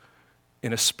hope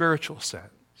in a spiritual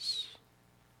sense.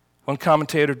 One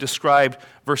commentator described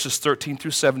verses 13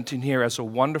 through 17 here as a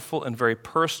wonderful and very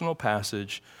personal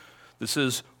passage. This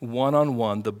is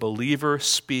one-on-one, the believer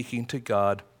speaking to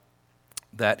God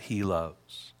that he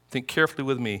loves. Think carefully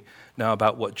with me now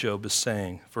about what Job is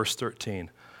saying. Verse 13.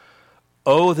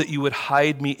 Oh, that you would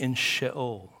hide me in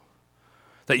Sheol,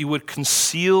 that you would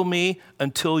conceal me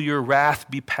until your wrath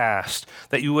be past,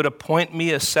 that you would appoint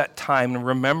me a set time and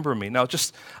remember me. Now,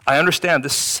 I understand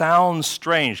this sounds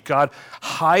strange. God,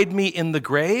 hide me in the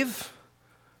grave?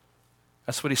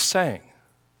 That's what he's saying.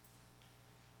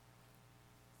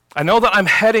 I know that I'm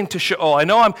heading to Sheol. I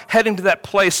know I'm heading to that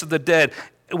place of the dead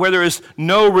where there is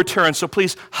no return. So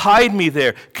please hide me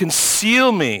there.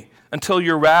 Conceal me until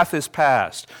your wrath is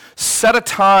past. Set a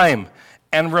time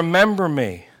and remember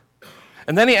me.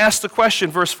 And then he asks the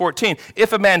question, verse 14,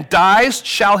 if a man dies,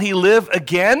 shall he live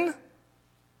again?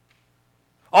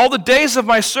 All the days of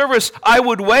my service I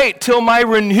would wait till my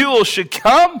renewal should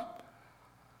come.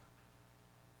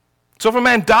 So if a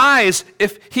man dies,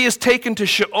 if he is taken to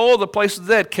Sheol, the place of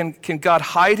the dead, can God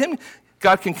hide him?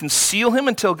 God can conceal him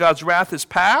until God's wrath is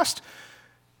past?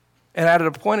 And at an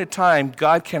appointed time,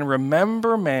 God can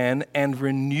remember man and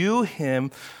renew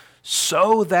him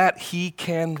so that he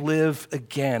can live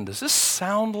again. Does this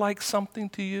sound like something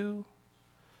to you?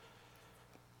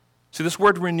 See, this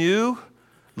word renew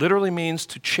literally means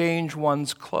to change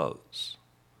one's clothes.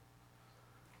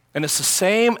 And it's the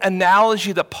same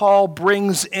analogy that Paul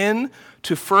brings in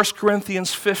to 1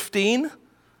 Corinthians 15.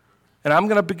 And I'm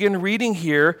going to begin reading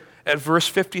here at verse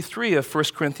 53 of 1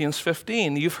 Corinthians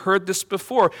 15. You've heard this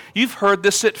before. You've heard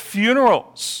this at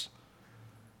funerals.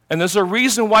 And there's a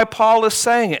reason why Paul is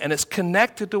saying it, and it's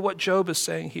connected to what Job is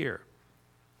saying here.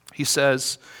 He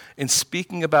says, in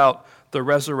speaking about the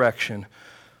resurrection,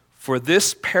 for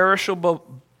this perishable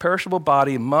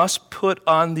body must put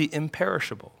on the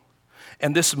imperishable,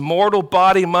 and this mortal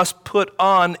body must put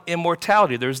on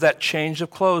immortality. There's that change of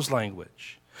clothes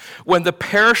language. When the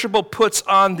perishable puts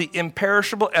on the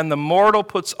imperishable and the mortal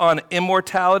puts on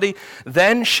immortality,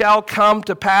 then shall come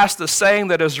to pass the saying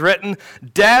that is written,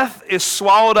 death is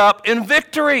swallowed up in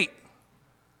victory.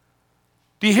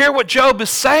 Do you hear what Job is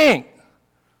saying?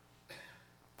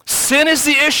 Sin is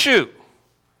the issue.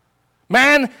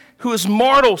 Man who is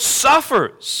mortal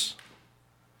suffers.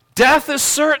 Death is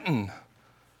certain.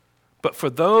 But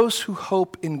for those who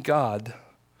hope in God,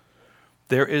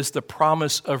 there is the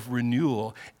promise of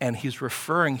renewal, and he's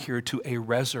referring here to a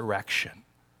resurrection.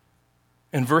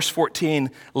 And verse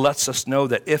 14 lets us know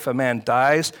that if a man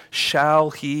dies, shall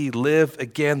he live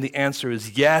again? The answer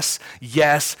is yes,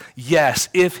 yes, yes,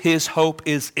 if his hope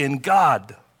is in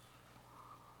God.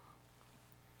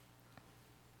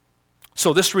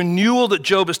 So this renewal that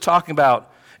Job is talking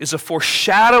about is a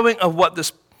foreshadowing of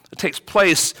what takes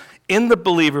place in the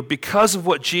believer because of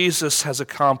what Jesus has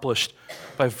accomplished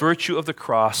by virtue of the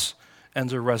cross and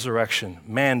the resurrection.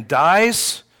 Man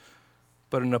dies,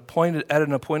 but at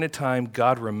an appointed time,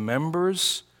 God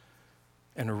remembers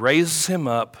and raises him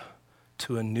up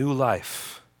to a new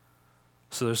life.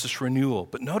 So there's this renewal.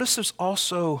 But notice there's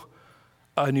also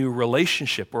a new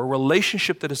relationship, or a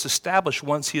relationship that is established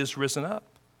once he has risen up.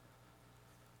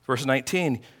 Verse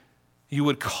 19, you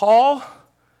would call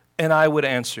and I would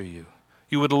answer you.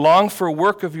 You would long for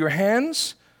work of your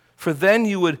hands, for then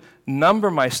you would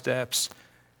number my steps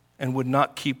and would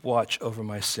not keep watch over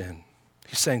my sin.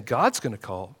 He's saying God's going to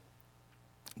call.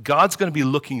 God's going to be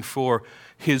looking for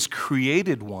his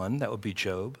created one, that would be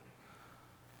Job.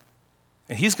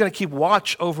 And he's going to keep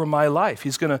watch over my life.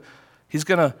 He's going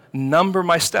to number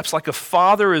my steps like a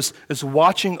father is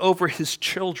watching over his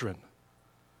children.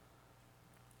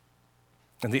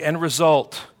 And the end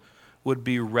result would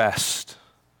be rest,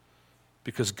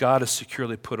 because God has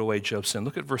securely put away Job's sin.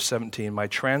 Look at verse 17. My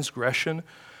transgression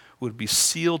would be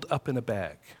sealed up in a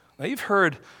bag. Now you've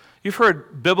heard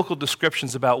biblical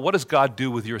descriptions about what does God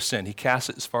do with your sin. He casts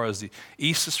it as far as the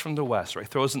east is from the west, right?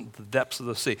 Throws it into the depths of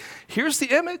the sea. Here's the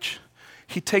image.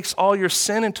 He takes all your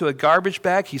sin into a garbage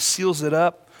bag, he seals it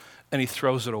up, and he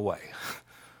throws it away.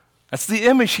 That's the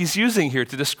image he's using here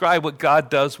to describe what God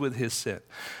does with his sin.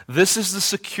 This is the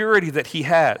security that he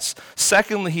has.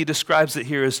 Secondly, he describes it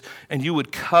here as, and you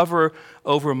would cover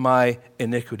over my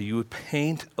iniquity. You would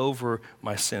paint over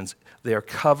my sins. They are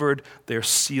covered, they are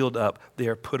sealed up, they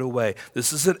are put away.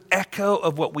 This is an echo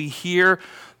of what we hear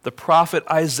the prophet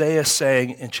Isaiah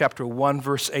saying in chapter 1,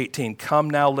 verse 18. Come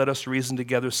now, let us reason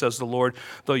together, says the Lord.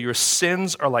 Though your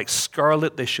sins are like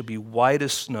scarlet, they shall be white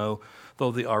as snow.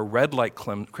 Though they are red like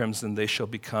crimson, they shall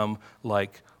become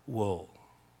like wool.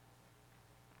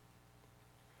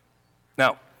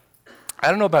 Now, I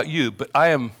don't know about you, but I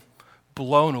am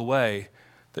blown away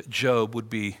that Job would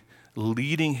be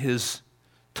leading his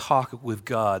talk with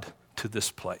God to this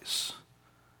place.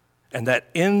 And that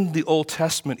in the Old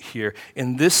Testament here,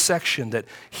 in this section, that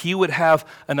he would have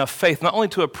enough faith, not only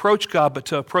to approach God, but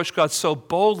to approach God so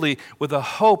boldly with a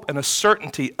hope and a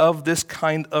certainty of this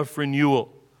kind of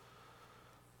renewal.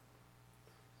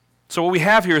 So what we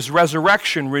have here is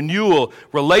resurrection, renewal,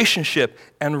 relationship,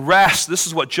 and rest. This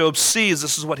is what Job sees.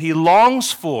 This is what he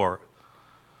longs for.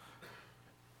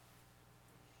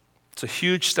 It's a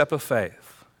huge step of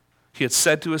faith. He had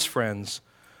said to his friends,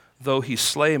 though he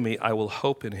slay me, I will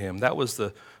hope in him. That was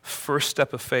the first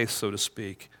step of faith, so to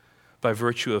speak, by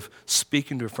virtue of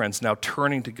speaking to friends, now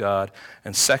turning to God.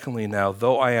 And secondly, now,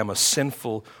 though I am a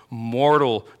sinful,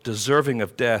 mortal, deserving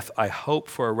of death, I hope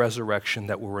for a resurrection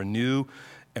that will renew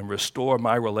and restore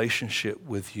my relationship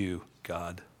with you,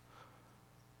 God.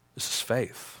 This is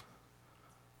faith.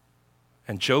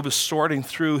 And Job is sorting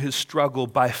through his struggle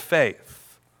by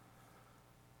faith.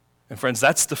 And friends,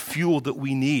 that's the fuel that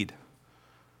we need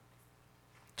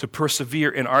to persevere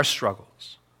in our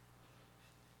struggles.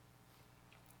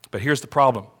 But here's the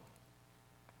problem.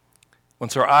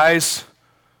 Once our eyes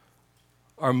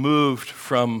are moved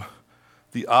from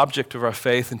the object of our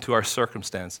faith into our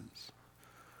circumstances,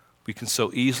 we can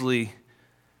so easily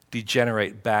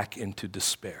degenerate back into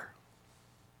despair.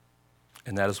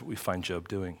 And that is what we find Job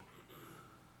doing.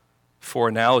 4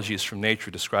 analogies from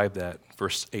nature describe that.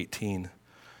 Verse 18,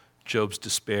 Job's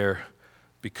despair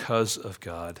because of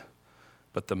God,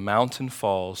 but the mountain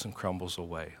falls and crumbles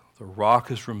away. The rock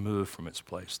is removed from its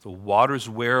place. The waters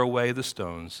wear away the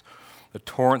stones. The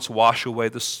torrents wash away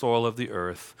the soil of the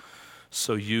earth.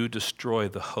 So you destroy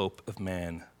the hope of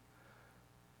man.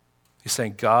 He's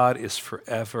saying God is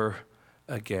forever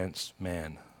against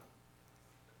man.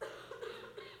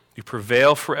 You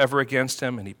prevail forever against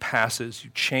him, and he passes. You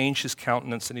change his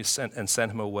countenance, and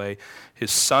send him away.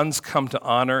 His sons come to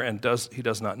honor, and he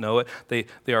does not know it.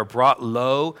 They are brought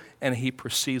low, and he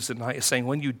perceives it not. He's saying,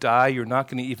 when you die, you're not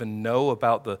going to even know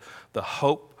about the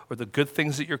hope or the good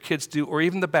things that your kids do, or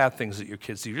even the bad things that your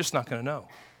kids do. You're just not going to know.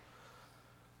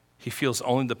 He feels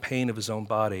only the pain of his own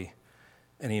body,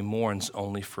 and he mourns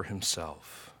only for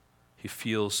himself. He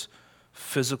feels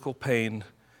physical pain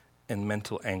and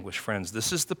mental anguish. Friends,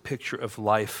 this is the picture of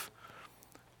life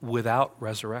without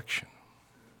resurrection.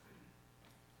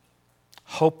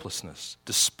 Hopelessness,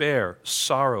 despair,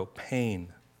 sorrow,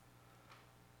 pain.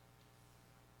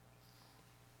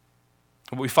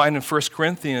 What we find in 1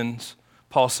 Corinthians,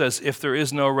 Paul says, if there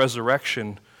is no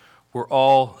resurrection, we're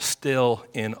all still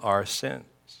in our sins.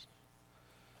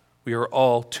 We are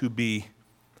all to be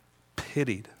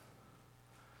pitied.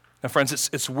 Now, friends,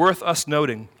 it's worth us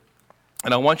noting,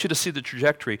 and I want you to see the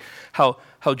trajectory, how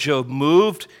Job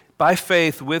moved by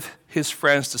faith with his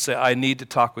friends to say, I need to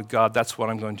talk with God. That's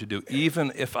what I'm going to do,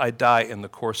 even if I die in the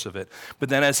course of it. But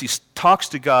then as he talks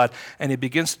to God and he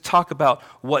begins to talk about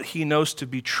what he knows to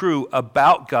be true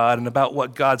about God and about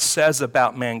what God says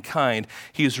about mankind,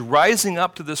 he is rising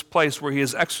up to this place where he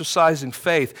is exercising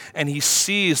faith, and he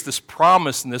sees this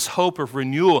promise and this hope of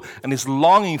renewal, and he's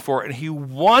longing for it, and he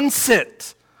wants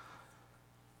it.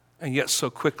 And yet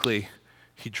so quickly,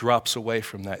 he drops away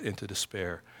from that into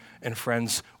despair. And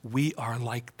friends, we are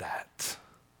like that.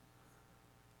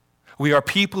 We are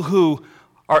people who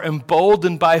are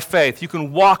emboldened by faith. You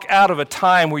can walk out of a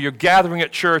time where you're gathering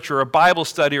at church or a Bible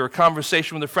study or a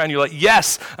conversation with a friend. You're like,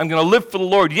 yes, I'm going to live for the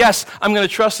Lord. Yes, I'm going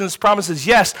to trust in His promises.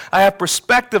 Yes, I have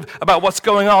perspective about what's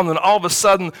going on. And then all of a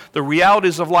sudden, the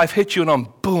realities of life hit you, and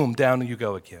on boom, down you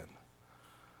go again.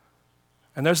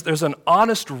 And there's an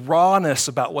honest rawness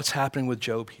about what's happening with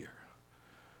Job here.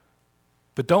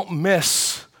 But don't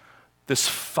miss this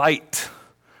fight,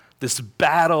 this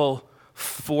battle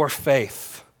for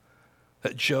faith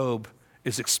that Job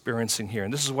is experiencing here.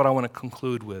 And this is what I want to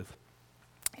conclude with.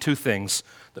 Two things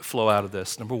that flow out of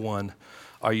this. Number one,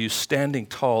 are you standing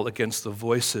tall against the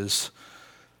voices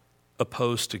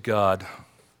opposed to God?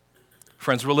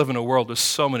 Friends, we live in a world with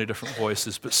so many different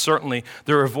voices, but certainly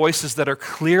there are voices that are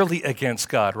clearly against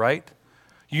God, right?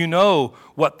 You know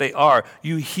what they are.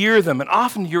 You hear them, and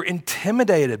often you're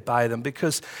intimidated by them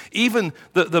because even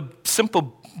the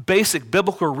simple, basic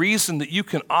biblical reason that you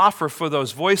can offer for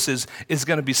those voices is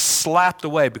going to be slapped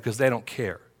away because they don't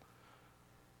care.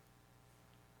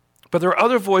 But there are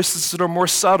other voices that are more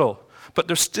subtle, but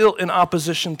they're still in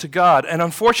opposition to God. And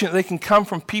unfortunately, they can come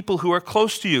from people who are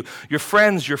close to you, your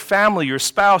friends, your family, your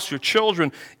spouse, your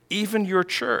children, even your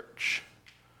church.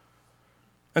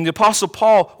 And the Apostle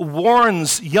Paul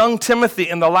warns young Timothy,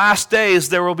 in the last days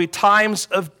there will be times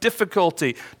of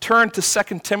difficulty. Turn to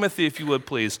 2 Timothy, if you would,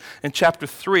 please, in chapter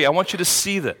 3. I want you to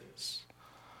see this.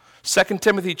 2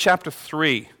 Timothy chapter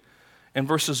 3, in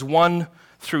verses 1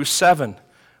 through 7.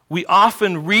 We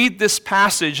often read this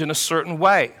passage in a certain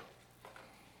way.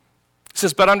 It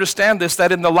says, but understand this,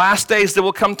 that in the last days there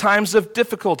will come times of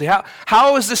difficulty.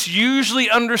 How is this usually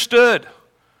understood?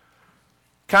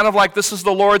 Kind of like this is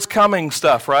the Lord's coming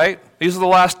stuff, right? These are the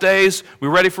last days.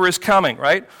 We're ready for His coming,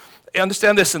 right?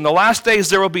 Understand this. In the last days,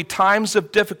 there will be times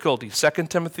of difficulty. 2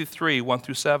 Timothy 3, 1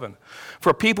 through 7.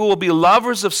 For people will be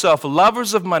lovers of self,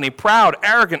 lovers of money, proud,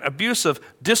 arrogant, abusive,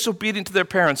 disobedient to their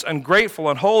parents, ungrateful,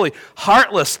 unholy,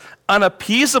 heartless,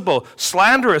 unappeasable,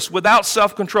 slanderous, without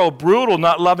self-control, brutal,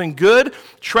 not loving good,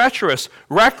 treacherous,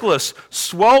 reckless,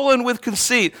 swollen with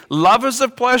conceit, lovers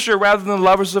of pleasure rather than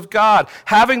lovers of God,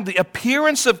 having the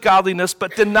appearance of godliness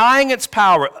but denying its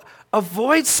power.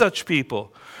 Avoid such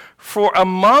people. For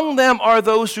among them are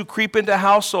those who creep into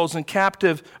households and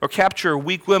capture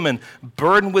weak women,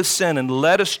 burdened with sin and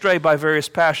led astray by various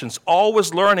passions,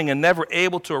 always learning and never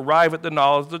able to arrive at the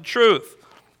knowledge of the truth.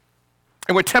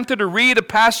 And we're tempted to read a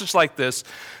passage like this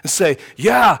and say,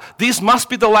 yeah, these must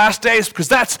be the last days because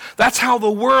that's how the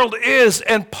world is.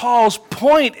 And Paul's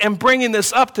point in bringing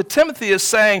this up to Timothy is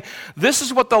saying, this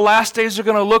is what the last days are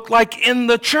going to look like in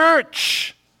the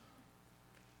church.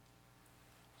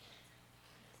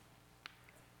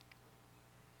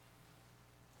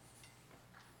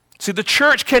 See, the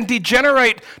church can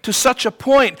degenerate to such a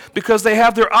point because they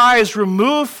have their eyes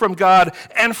removed from God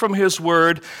and from His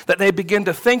Word that they begin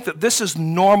to think that this is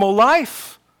normal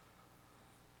life.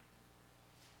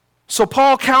 So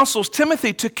Paul counsels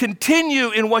Timothy to continue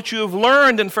in what you have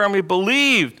learned and firmly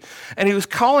believed. And he was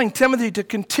calling Timothy to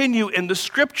continue in the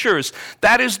Scriptures.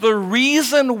 That is the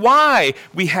reason why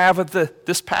we have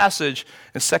this passage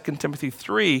in 2 Timothy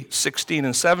 3, 16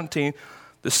 and 17,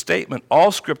 this statement,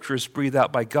 all Scripture is breathed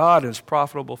out by God and is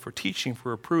profitable for teaching,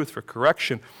 for reproof, for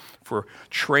correction, for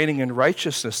training in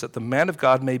righteousness, that the man of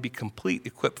God may be complete,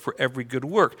 equipped for every good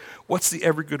work. What's the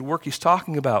every good work he's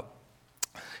talking about?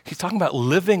 He's talking about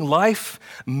living life,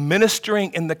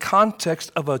 ministering in the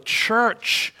context of a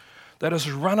church that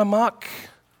has run amok.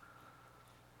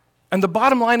 And the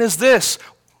bottom line is this.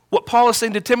 What Paul is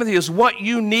saying to Timothy is what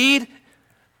you need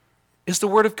is the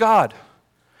Word of God.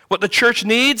 What the church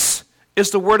needs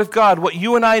is the Word of God. What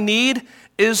you and I need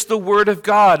is the Word of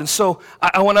God. And so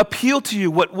I want to appeal to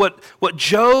you. What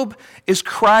Job is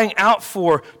crying out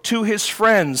for to his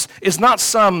friends is not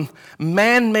some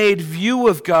man-made view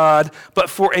of God, but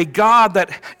for a God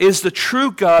that is the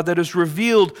true God that is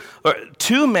revealed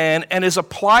to man and is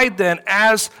applied then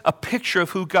as a picture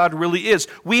of who God really is.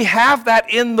 We have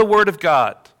that in the Word of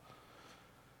God.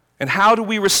 And how do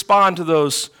we respond to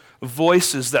those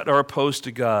voices that are opposed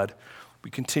to God? We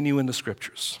continue in the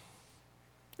Scriptures.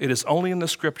 It is only in the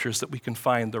Scriptures that we can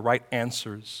find the right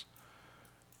answers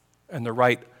and the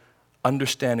right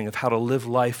understanding of how to live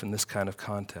life in this kind of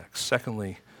context.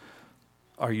 Secondly,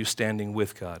 are you standing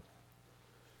with God?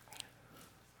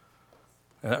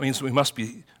 And that means we must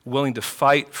be willing to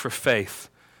fight for faith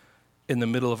in the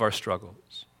middle of our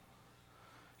struggles.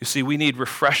 You see, we need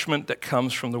refreshment that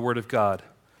comes from the Word of God.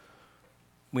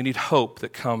 We need hope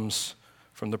that comes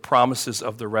from the promises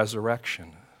of the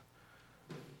resurrection.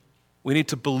 We need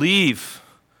to believe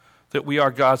that we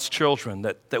are God's children,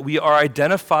 that we are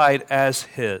identified as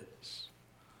His,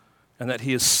 and that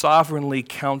He is sovereignly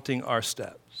counting our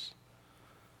steps.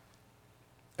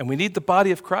 And we need the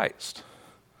body of Christ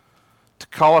to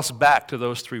call us back to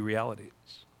those three realities.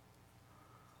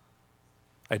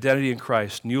 Identity in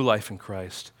Christ, new life in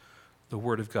Christ, the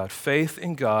Word of God. Faith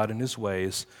in God and His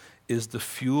ways is the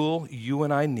fuel you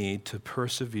and I need to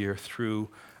persevere through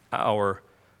our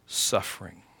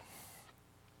suffering.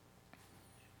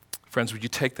 Friends, would you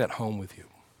take that home with you?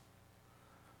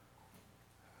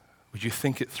 Would you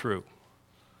think it through?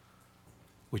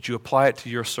 Would you apply it to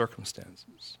your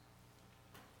circumstances?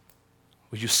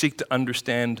 Would you seek to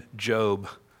understand Job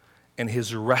and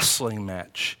his wrestling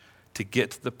match to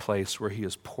get to the place where he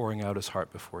is pouring out his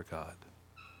heart before God?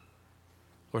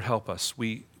 Lord, help us.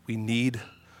 We need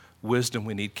wisdom.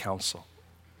 We need counsel.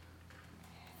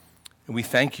 And we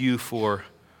thank you for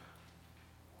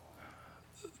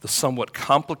the somewhat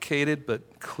complicated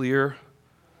but clear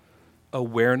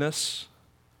awareness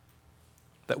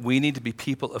that we need to be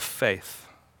people of faith,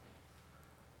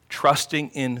 trusting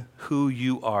in who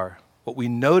you are, what we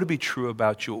know to be true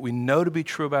about you, what we know to be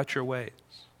true about your ways.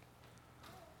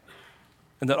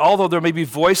 And that although there may be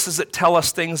voices that tell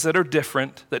us things that are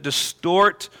different, that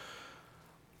distort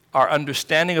our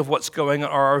understanding of what's going on,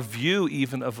 or our view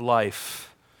even of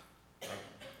life,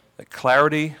 that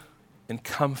clarity and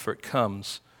comfort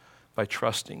comes by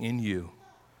trusting in you.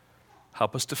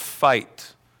 Help us to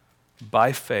fight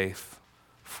by faith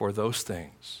for those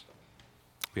things.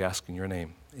 We ask in your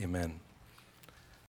name, amen.